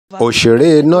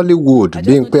Òṣèré Nollywood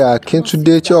Bímpé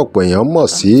Akíntúndé tí ọ̀pọ̀ èèyàn mọ̀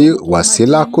sí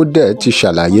WASILA kódẹ̀ ti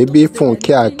ṣàlàyé bí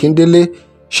Fúnkẹ́ Akíndélé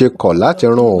ṣe kọ̀ láti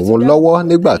ran òun lọ́wọ́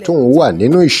nígbà tóun wà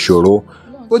nínú ìṣòro.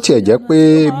 Bó tiẹ̀ jẹ́ pé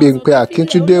Bímpé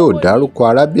Akíntúndé ò dárúkọ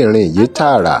arábìnrin yìí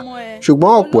tààrà,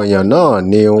 ṣùgbọ́n ọ̀pọ̀ èèyàn náà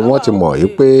ni wọ́n ti mọ̀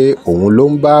wípé òun ló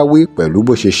ń bá wí pẹ̀lú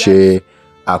bó ṣe ṣe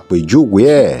àpèjúwe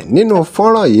ẹ̀. Nínú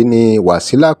fọ́nrán yìí ni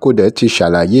WASILA kódẹ̀ ti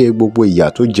ṣàlàyé gbogbo ìyà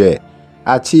tó jẹ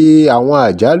àti àwọn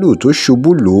àjálù tó ṣubú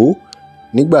lù ú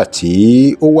nígbà tí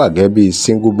ó wà gẹ́gẹ́ bí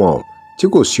single mom tí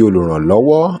kò sí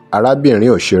olùrànlọ́wọ́.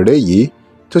 Arábìnrin òṣèré yìí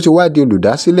tó ti wá di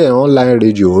olùdásílẹ̀ online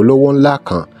rédíò olówó ńlá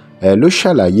kan ló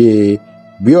ṣàlàyé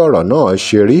bí ọ̀rọ̀ náà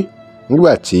ṣe rí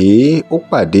nígbà tí ó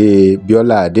pàdé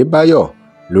Bíọ́lá Adébáyọ̀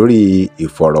lórí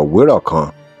ìfọ̀rọ̀wérọ̀ kan.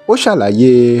 Ó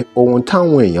ṣàlàyé ohun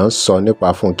táwọn èèyàn sọ nípa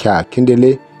Fúnkẹ́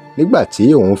Akíndélé nígbà tí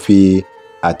òun fi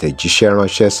àtẹ̀jíṣẹ́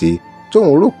ránṣẹ́ sí tóun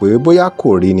rò pé bóyá kò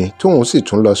rí ni, tóun sì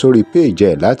tún lọ sórí péèjì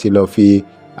ẹ̀ láti lọ fi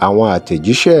àwọn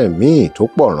àtẹ̀jíṣẹ́ míì tó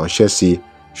pọ̀ ránṣẹ́ sí,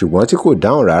 ṣùgbọ́n tí kò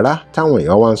dáhùn rárá. Táwọn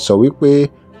èèyàn wá ń sọ wípé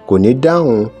kò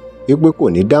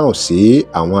ní dáhùn sí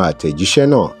àwọn àtẹ̀jíṣẹ́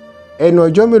náà. Ẹnu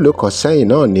ọjọ́ mélòó kan sẹ́yìn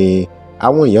náà ni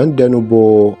àwọn èèyàn ń dẹnu bo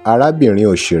arábìnrin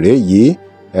òṣèré yìí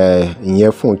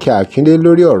ìyẹn Fúnkẹ́ Akíndélé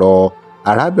lórí ọ̀rọ̀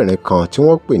arábìnrin kan tí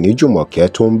wọ́n pè ní Jùmọ̀kẹ́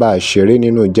tó ń bá a ṣeré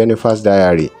nínú Jennifer's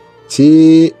Diary, tí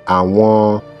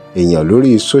àwọn èèyàn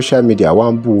lórí social media wá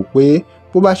ń bú u pé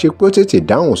bó bá ṣe pé ó tètè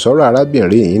dáhùn sọ́rọ̀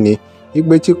arábìnrin yìí ni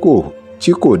wípé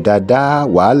tí kò dáadáa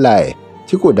wàhálà ẹ̀,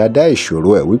 tí kò dáadáa ìṣòro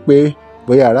ẹ̀, wípé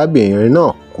bóyá arábìnrin náà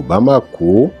kò bá má kú.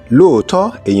 Lóòótọ́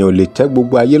èèyàn ò lè tẹ́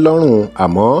gbogbo ayé lọ́rùn,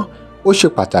 àmọ́ ó ṣe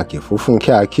pàtàkì fún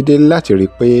Fúnkẹ́ Akíndélé láti rí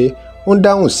i pé ó ń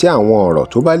dáhùn sí àwọn ọ̀rọ̀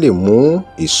tó bá lè mú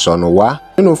ìsọnù wá.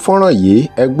 Nínú fọ́nrán yìí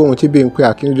ẹ gbọ́ ohun tí Bímpé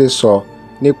Akíndélé sọ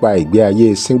nípa ìgbé ayé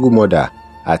single mother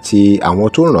àti àwọn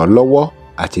tó ràn án lọ́wọ́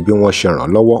àti bí wọ́n ṣe ràn án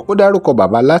lọ́wọ́. Ó dárúkọ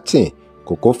bàbá Latin,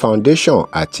 Coco Foundation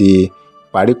àti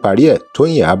paríparí ẹ̀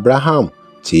Tóyìn Abraham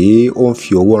tí ó ń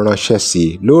fi owó ránṣẹ́ sí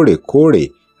lóòrèkóòrè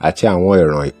àti àwọn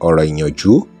ọ̀rọ̀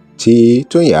ìyànjú tí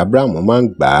Tóyìn Abraham máa ń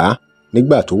gbà á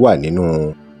nígbà tó wà nínú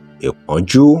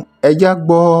ìpọ́njú. Ẹ já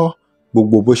gbọ́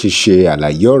gbogbo bó ṣe ṣe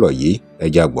àlàyé ọ̀rọ̀ yìí, ẹ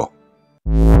já gbọ́.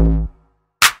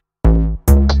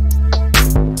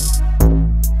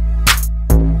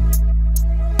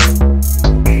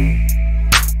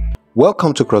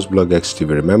 Welcome to CrossBlogX TV.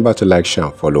 Remember to like, share,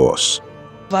 and follow us.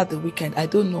 Over the weekend, I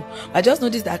don't know. I just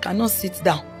noticed that I cannot sit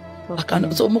down. Okay. I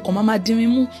cannot. So,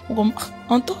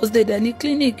 on Thursday, then in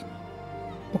clinic.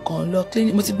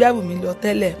 Clinic. Mo ti gbé àbù mi lọ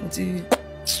tẹ́lẹ̀. Mo ti.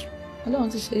 Ọlọ́run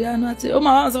ti ṣe yanu àti. Ó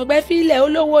máa wá sọ pé fílẹ̀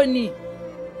olówó ni.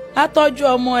 Á tọ́jú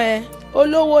ọmọ ẹ̀.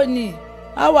 Olówó ni.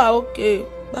 Á wà okay.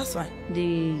 That's fine. The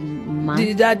man.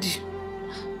 The daddy.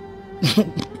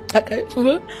 Okay.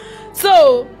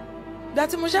 So.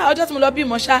 That I just lobby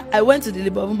Mosha. I went to the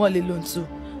labor mall alone too.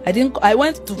 I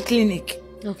went to clinic.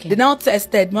 Okay. They now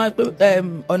tested my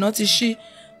or not is she.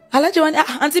 Alaje wani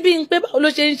auntie Bímpé báwo ló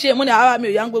ṣe ń ṣe mo ní àwa mi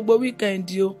ò yá gbogbo weekend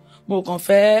o. Mo kàn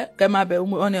fẹ́ kẹ́ máa bẹ̀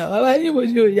mo ní àwa ni mo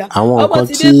ní ò yá. Àwọn nǹkan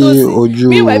tí ojú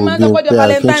Bímpé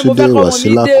Akíntúndé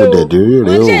WASILA kódẹ̀ dórí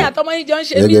rèé o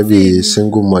gẹ́gẹ́ bí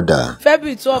single mother.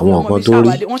 Àwọn nǹkan tó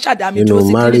rí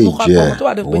nínú marriage ẹ̀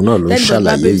òun náà ló ń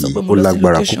ṣàlàyé yìí, ó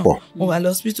lágbára púpọ̀. Mo wà lọ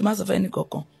hospital má sọ fẹ́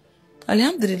ẹnìkankan.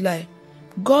 Alhamdulillah,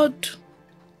 God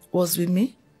was with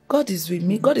me. God is with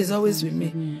me. God is always with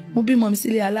me. Mo bímọ mi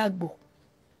sílé alágbo.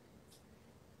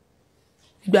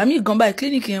 Ìgbà mi gan báyìí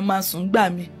clinic yẹn máa sùn gbà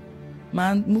mí.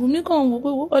 Mo ní kàn wò pé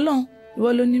Ọlọ́run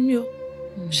ìwọ ló ní mi o.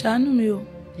 Ṣàánú mi o.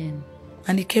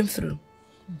 And he came through.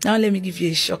 Now let me give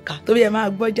you a shocker. Tó bí ẹ máa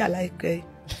gbọ́jà láìpẹ́.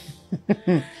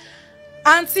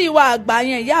 Àǹtí wa àgbà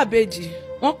yẹn ìyá àbèjì.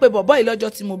 Wọ́n pe bọ̀bọ́ yìí lọ́jọ́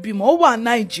tí mo bímọ. Ó wà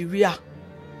Nàìjíríà.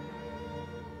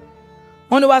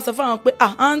 Wọ́n ní wá sọ fún àwọn pé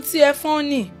àǹtí ẹ fọ́n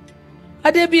ni.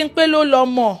 Adébímpé ló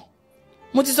lọ́mọ.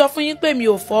 Mo ti sọ fún yín pé mi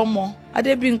ò fọ́ ọmọ.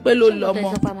 Adébímpé ló lọ́mọ.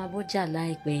 Ṣé ọ̀pá máa bọ́jà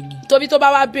láìpẹ́ ni? Tóbi tó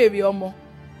bá wá béèrè ọmọ,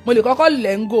 mo lè kọ́kọ́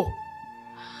lẹ́ńgò.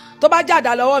 Tó bá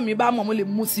jàdá lọ́wọ́ mi bá mọ̀, mo lè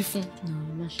mú sí fún.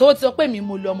 Tó ti sọ pé mi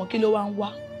mo lọ ọmọ kí ló wá ń wá.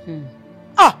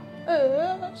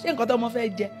 Ṣé nǹkan tó ọmọ fẹ́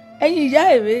jẹ? Ẹ̀yin ìyá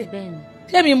èrè.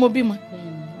 Ṣé mi mo bímọ?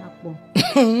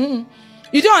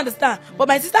 You don't understand, but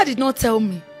my sister did not tell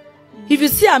me. If you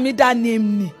see that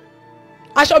name ni.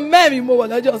 Aṣọ mẹ́rin mo wọ̀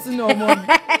lọ́jọ́ sínú ọmọ mi.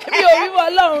 Mi ò rí wọn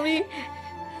Ọlọ́run rí.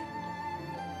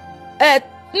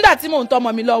 Nígbà tí mò ń tọ́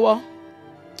ọmọ mi lọ́wọ́,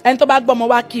 ẹni tó bá gbọ́ ọmọ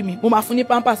wá kí mi, mo máa fún ní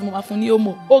pampers, mo máa fún ní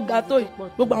omo. Ó ga tó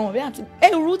gbogbo àwọn ọ̀rẹ́ àti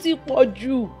ẹrù ti pọ̀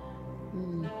jù.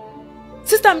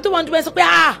 Sister mi tó wọ́n dúpẹ́ sọ pé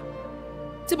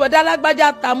tí bọ̀dá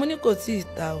alágbájá ta mo ní kò tí ì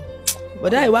ta o.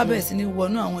 Bọ̀dá ìwà bẹ̀rẹ̀ sí ní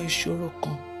wọnú àwọn ìṣòro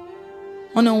kan.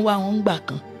 Wọ́n náà ń wá àwọn gbà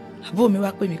kan. Àbúrò mi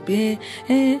wá pè mí pé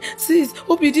sis,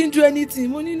 hope you didn't do anything.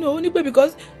 Mo ní no, ó ní pé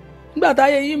because nígbà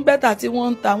táyé yín bẹ́tà tí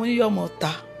wọ́n ń ta wọ́n yíyọ̀ mọ̀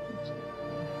ta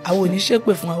àwọn ò ní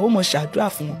ṣépè fún wọn àwọn ò mọ̀ ṣàdúrà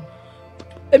fún wọn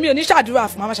èmi ò ní ṣàdúrà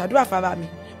fún wọn máa ṣàdúrà fún ara mi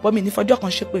bọ́ mi ní fọjọ́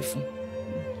kan ṣépè fún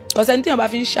ọ̀sẹ̀ ní tí wọ́n bá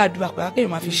fi ń ṣàdúrà pé akéèyàn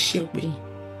máa fi ṣépè.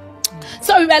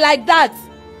 So we were like that.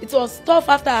 It was tough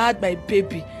after I had my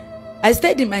baby. I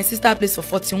stayed in my sister's place for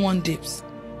 41 days.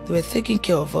 They were taking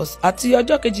care of us. Àti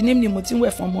ọjọ́ kejì ní mi mo ti ń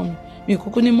wẹ̀ fún mommy. Mi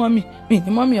kúkú ní mommy, mi ní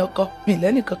mommy ọkọ, mi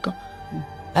lẹ́ni kankan.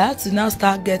 I had to now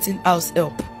start getting house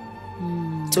help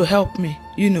to help me,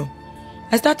 you know.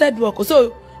 I started work.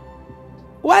 So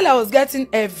while I was getting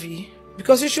heavy,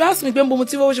 because you should ask me,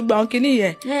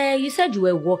 you said you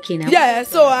were working. Yeah,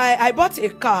 so I bought a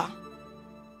car.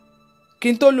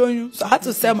 So I had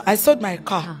to sell. I sold my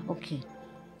car. Ah, okay.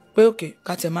 But okay,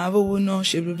 Katemavo no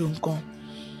she will do come.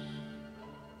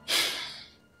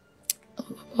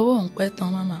 Oh,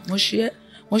 mama. Mo share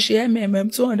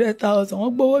 200,000.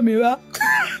 Wọ́n gbowó mi wá.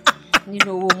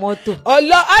 Nínú owó mọ́tò.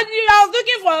 Allah, I was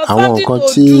looking for something to do. Àwọn nǹkan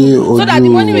tí so that the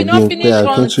money will not finish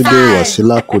on time.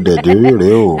 Wasila kò dẹ̀ dé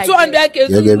rèé o. 200K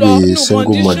gẹ́gẹ́ bí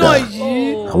single mother.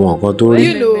 Àwọn nǹkan tó rí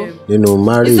nínú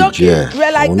marriage ẹ̀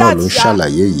òun náà ló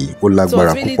ṣàlàyé yìí ó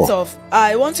lágbára púpọ̀.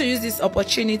 I want to use this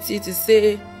opportunity to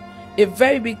say a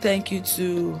very big thank you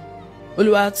to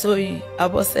Oluwatoyin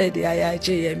Abosede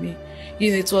Ayajeyemi.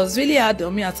 You know, it was really hard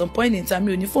on me at some point in time.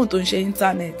 Mi ò ní phone tó ń ṣe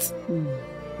internet.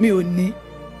 Mi ò ní.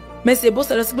 Message bó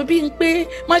sọ̀rọ̀ sí pé bí n pé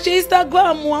má ṣe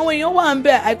Instagram àwọn èèyàn wà ń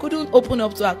bẹ̀. I couldn't open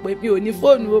up to her pé mi ò ní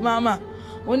phone o mama.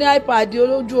 Mo ní iPad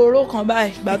olójú oró kan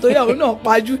báyìí. Ìgbà tó yà òun náà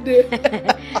pajú dé.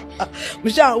 Mo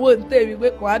ṣáà wò ń tèmi pé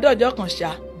kò adọ́jọ́ kan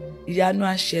ṣá. Ìyanu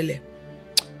á ṣẹlẹ̀.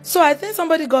 So I think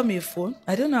somebody got me a phone.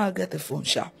 I don't know how to get a phone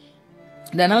sha.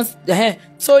 Then I was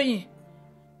Toyin.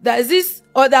 There is this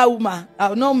other woman. I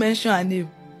will not mention her name.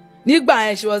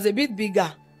 Nigba, she was a bit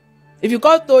bigger. If you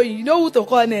call Toyin, you know who to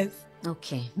call next.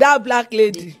 Okay. That black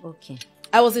lady. Okay.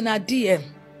 I was in her DM.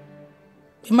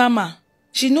 Mama,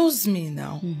 she knows me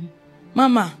now.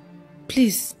 Mama,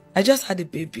 please, I just had a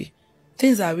baby.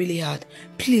 Things are really hard.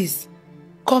 Please,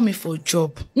 call me for a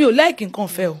job. Mi ò like nǹkan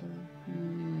fẹ́ o.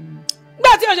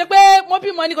 Nígbà tí ó ṣe pé mo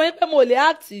bí mo ní kan ní pé mo lè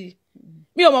act.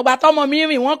 Mi ò mọ̀ gbà tọ́mọ mi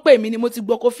rìn wọ́n pè mí ni mo ti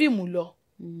gboko fíìmù lọ.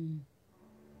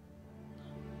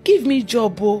 Give me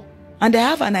job, oh, and I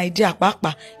have an idea,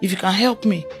 Papa, if you can help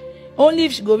me. Only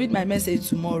if she go read my message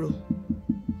tomorrow.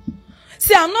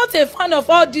 See, I'm not a fan of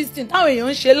all these things. How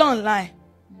you share online?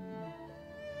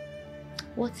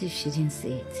 What if she didn't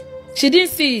see it? She didn't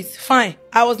see it. Fine.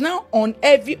 I was now on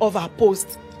every of her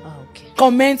posts. Oh, okay.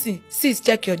 Commenting. Sis,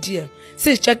 check your DM.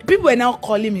 Sis, check. People were now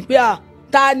calling me. Yeah,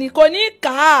 Tani koni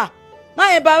ka.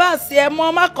 Ma embarrass e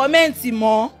mo ma comment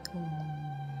mo.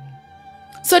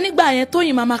 So nígbà yẹn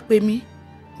Tóyìn mama pè mí.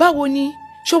 Báwo ni?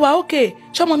 Ṣó wà okay?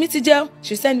 Ṣó mo mi ti jẹun?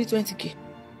 She sent me 20K.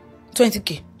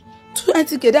 20K.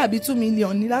 20K that be 2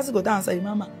 million ni lásìkò tá answer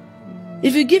mama.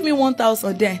 If you give me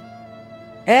 1,000 then,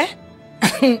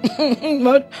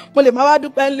 mo lè máa wá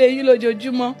dúpẹ́ nle yín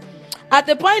lójoojúmọ́. At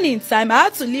a point in time, I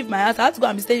had to leave my house. I had to go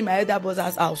and be staying in my elder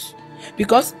brother's house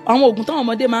because àwọn oògùn táwọn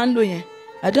ọmọdé máa ń lò yẹn.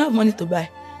 I don't have money to buy.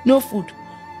 No food.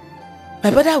 My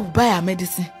brother will buy her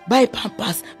medicine, buy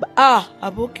Pampers. But,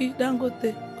 Aboki,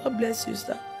 Dangote, God bless you,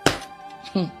 sir.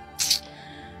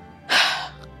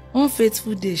 One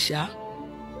faithful day, Sha.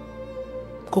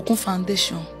 Kokun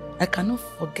Foundation. I cannot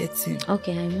forget him.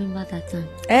 Okay, I remember that time.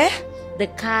 The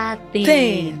car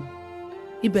thing.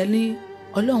 Ibẹ̀ ni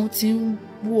Ọlọ́run ti ń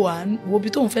wo bí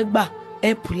tóun fẹ́ gbà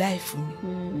help life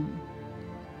mi.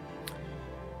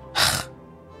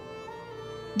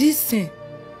 This thing.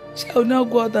 She will now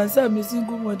go out and say I'm a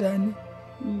single mother.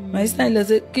 My sister-in-law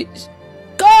said,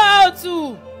 go out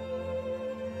too.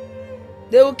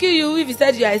 They will kill you if you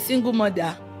said you are a single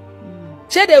mother.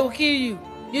 Say they will kill you.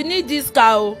 You need this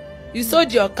car. You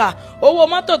sold your car. Owó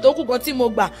mọ́tò tó kù kan tí mo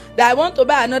gbà that I want to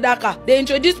buy another car. They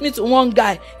introduced me to one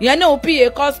guy. Ìyẹn náà pay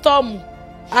a custom.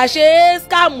 Àṣé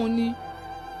scam ni.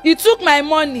 He took my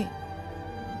money.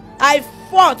 I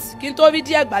fought kí n tó rí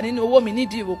díẹ̀ gbà nínú owó mi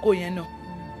nídìí ìrókò yẹn náà.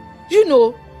 You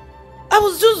know, I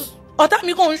was just ọ̀tá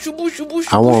mi kàn ṣubú.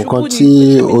 Àwọn nǹkan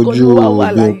tí ojú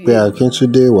Bímpé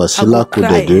Akíntúndé Wasila kò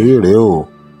dẹ̀ dé rèé o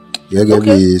gẹ́gẹ́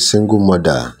bí single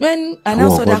mother. Àwọn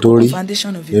nǹkan tó rí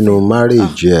nínú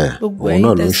marriage ẹ̀ òun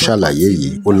náà ló ń ṣàlàyé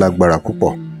yìí ó lágbára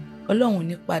púpọ̀. Ọlọ́run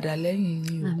ní padà lẹ́yìn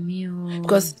yìí o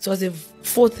because it was a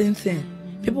voting thing.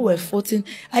 People were voting.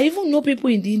 I even know people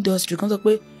in the industry kan sọ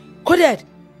pé coded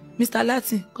Mr.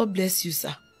 Latin, God bless you,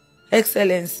 sir.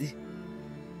 Excellency.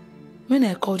 When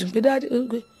I called him, Daddy,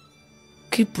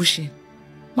 keep pushing.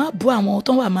 Ma bu àwọn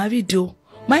tó wà married o.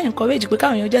 Ma encourage pé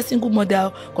káwọn èèyàn jẹ́ single mother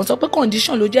o. Kàn sọ pé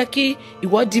condition ló jẹ́ kí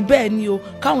ìwọ di bẹ́ẹ̀ ni o.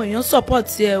 Káwọn èèyàn support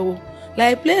ẹ o.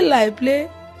 Like play.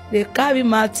 they carry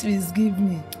mattress give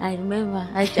me. I remember.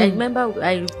 I remember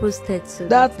I reposted to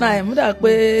that time. Mo dà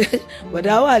pé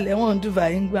bọ̀dá wà lẹ́wọ̀n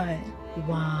Dubai ń gbà yẹn.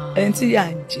 Wow. Ẹni tí yà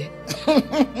ń jẹ.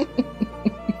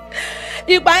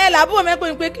 Ìgbà yẹn làbúrò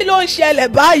mi pé kí ló ń ṣẹlẹ̀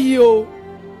báyìí o.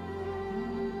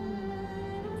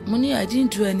 Mo ní I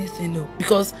didn't do anything o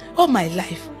because all my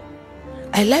life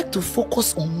I like to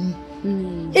focus on me.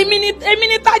 Èmi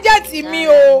ni target mi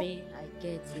o.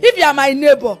 If you are my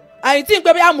neighbor and you think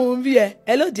baby I'm on here,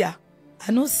 hello there,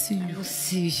 I no see you. I don't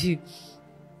see you.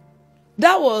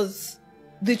 That was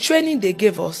the training they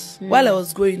gave us while I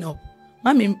was growing up.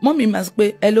 Mommy must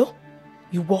say, hello,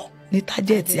 you walk ni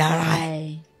target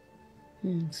ara.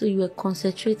 So you were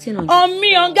concentrating on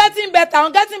me, on getting better,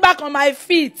 on getting back on my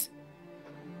feet.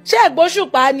 Ṣé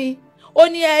Òṣùpá ni ó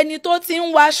ní ẹni tó ti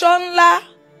ń waṣọ ńlá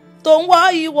tó ń wọ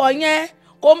ìwọ̀ yẹn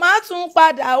kò má tún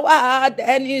padà wá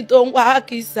ẹni tó ń wá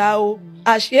kìsà o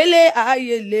àṣẹlẹ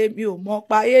ayẹlẹ mi ò mọ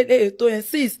payẹlẹ tó yẹn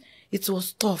sis it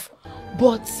was tough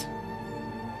but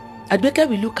Agbeke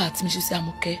will look at me, she say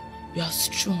Amoke, you are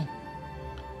strong.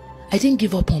 I didn't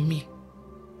give up on me.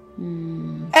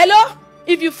 Hello,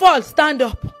 if you fall stand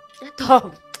up. Shut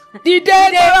up.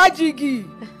 Dìde lera jigi.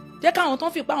 Jẹ́ káwọn tó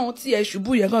ń fi pa àwọn tí ẹ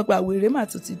ṣubú yẹn kan gba wèrè má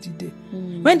tún ti dìde.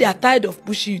 When they are tired of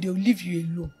pushing you, they will leave you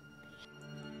alone.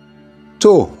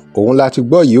 tó òun láti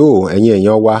gbọ́ yìí o ẹ̀yin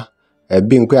èèyàn wa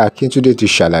Bímpé Akíntúndé ti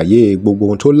ṣàlàyé gbogbo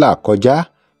ohun tó là kọjá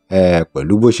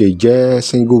pẹ̀lú bó ṣe jẹ́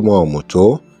single mom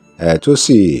tó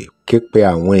sì ké pe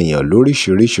àwọn èèyàn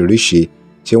lóríṣiríṣiríṣi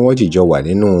tí wọ́n jìjọ wà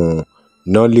nínú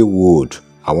Nollywood.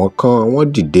 Àwọn kan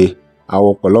wọ́n dìde àwọn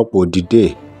ọ̀pọ̀lọpọ̀ dìde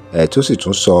tó sì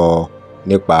tún sọ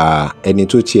nípa ẹni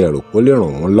tó ti ẹ̀rù kó lè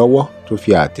ràn wọ́n lọ́wọ́ tó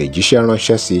fi àtẹ̀jíṣẹ́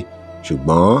ránṣẹ́ sí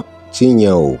ṣùgbọ́n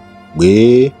tíyẹn ò gbé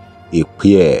ìpè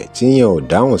ẹ̀ tíyẹn ò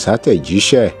dáhùn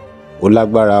sátẹ̀jíṣẹ́. Ó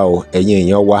lágbára o ẹ̀yin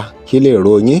èèyàn wa kí lè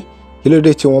ròyìn kí ló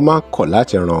dé tí wọ́n máa ń kọ̀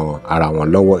láti ran ara wọn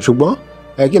lọ́wọ́ ṣùgbọ́n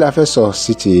kí la fẹ́ sọ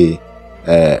sí ti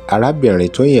arábìnrin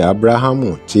Tóyìn Abrahamu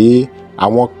tí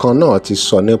àwọn kan náà ti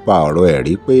sọ nípa ọ̀rọ̀ ẹ̀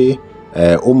rí pé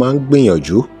ó máa ń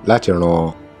gbìyànjú láti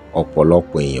ran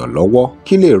ọ̀pọ̀lọpọ̀ èèyàn lọ́wọ́.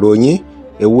 Kí lè ròyìn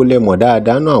èwo lẹ mọ̀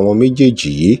dáadáa náà àwọn méjèèjì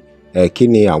yìí kí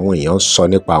ni àwọn èèyàn sọ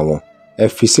nípa wọn ẹ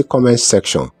fi sí comment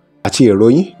section àti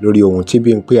ìròyìn lórí ohun tí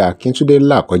Bímpé Akíntúndé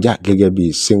là kọjá gẹ́gẹ́ bí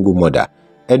single mother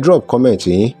ẹ drop comment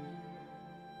yín.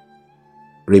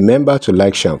 Remember to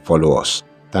like, share and follow us.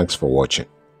 Thanks for watching.